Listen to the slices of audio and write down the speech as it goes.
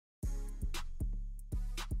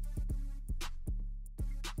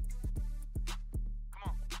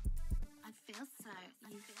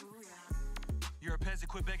peasant,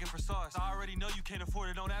 quit begging for sauce. I already know you can't afford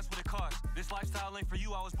it, don't ask what it costs. This lifestyle ain't for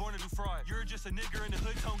you, I was born to do fraud. You're just a nigger in the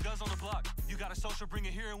hood, tone guns on the block. You got a social, bring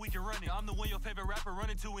it here and we can run it. I'm the one your favorite rapper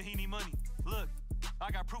running to when he need money. Look, I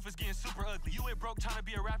got proof it's getting super ugly. You ain't broke trying to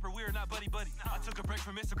be a rapper, we are not buddy-buddy. I took a break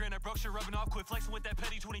from Instagram, that broke shit rubbing off. Quit flexing with that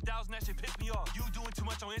petty 20,000, that shit pissed me off. You doing too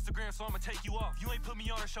much on Instagram, so I'ma take you off. You ain't put me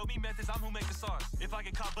on or show me methods, I'm who make the sauce. If I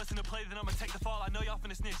get caught busting the play, then I'ma take the fall. I know y'all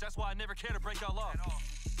finna snitch, that's why I never care to break y'all off.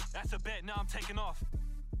 That's a bet, now I'm taking off.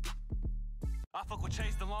 I fuck with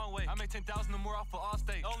Chase the long way. I make 10,000 or more off of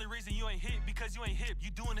Allstate. Only reason you ain't hit, because you ain't hip.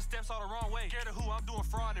 You doing the steps all the wrong way. Scared of who? I'm doing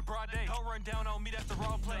fraud in broad day. Don't run down on me, that's the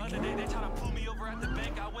wrong play. The other day they try to pull me over at the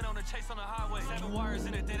bank. I went on a chase on the highway. 7 wires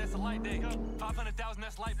in a day, that's a light day. 500,000,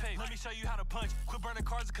 that's light pay. Let me show you how to punch. Quit burning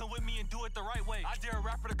cars and come with me and do it the right way. I dare a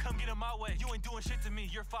rapper to come get in my way. You ain't doing shit to me,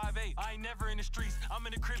 you're 5'8". I ain't never in the streets. I'm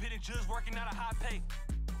in the crib hitting jugs, working at a high pay.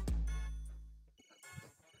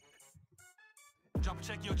 Drop a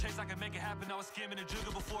check in your chase, I can make it happen. I was scamming a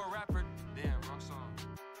jugger before a rapper. Damn, wrong song.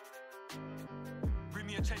 Bring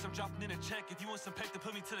me a chase, I'm dropping in a check. If you want some paper,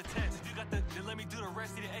 put me to the test. If you got the, then let me do the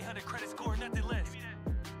rest. Need an 800 credit score, nothing less.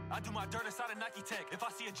 I do my dirt inside of Nike Tech. If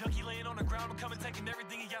I see a junkie laying on the ground, I'm coming taking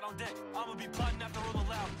everything he got on deck. I'ma be plotting after rolling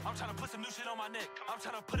loud. I'm trying to put some new shit on my neck. I'm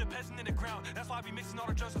trying to put a peasant in the ground. That's why I be mixing all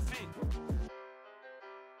the drugs with Finn.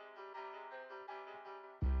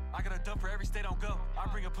 I got a dump for every state I go. I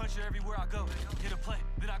bring a puncher everywhere I go. Hit a play,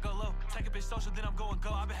 then I go low. Take a bitch social, then I'm going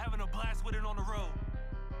go. I've been having a blast with it on the road.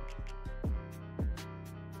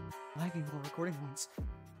 Lagging while recording once.